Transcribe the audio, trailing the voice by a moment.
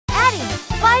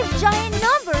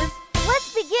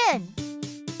million.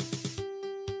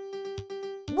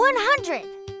 100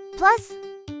 plus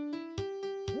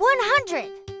 100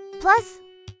 plus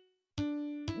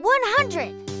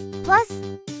 100 plus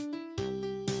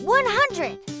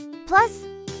 100 plus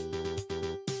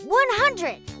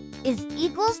 100 is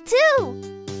equals to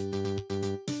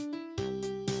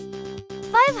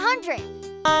 500.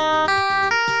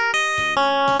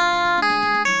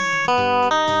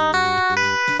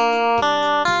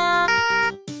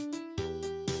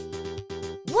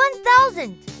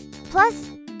 1,000 plus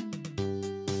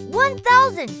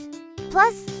 1,000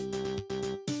 plus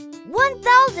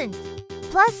 1,000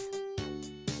 plus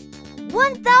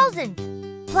 1,000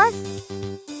 plus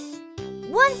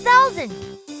 1,000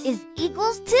 is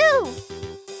equals to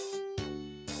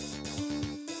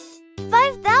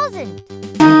 5,000.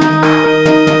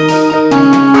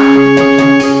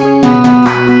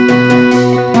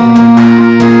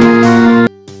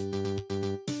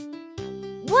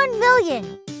 1 million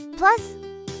plus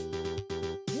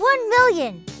 1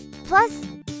 million plus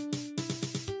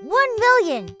 1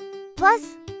 million plus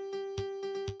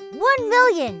 1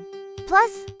 million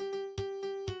plus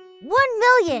 1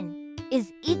 million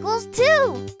is equals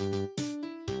to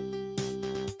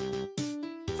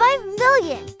 5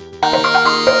 million.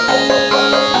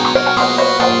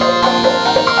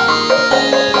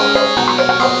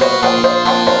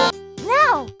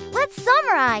 Now, let's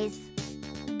summarize.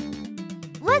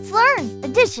 Let's learn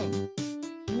addition.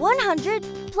 100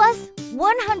 plus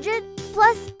 100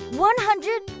 plus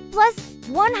 100 plus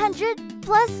 100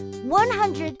 plus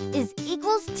 100 is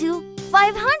equals to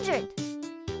 500.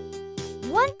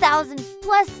 1,000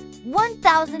 plus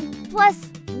 1,000 plus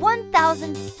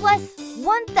 1,000 plus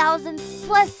 1,000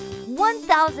 plus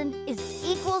 1,000 is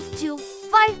equals to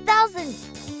 5,000.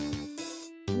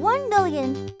 1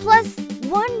 million plus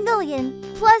 1 million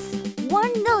plus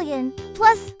 1 million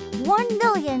plus 1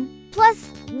 million plus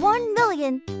 1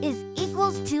 million is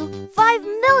equals to 5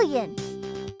 million.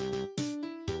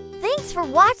 Thanks for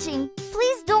watching.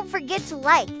 Please don't forget to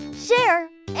like, share,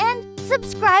 and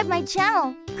subscribe my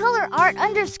channel,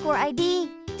 colorart_ID.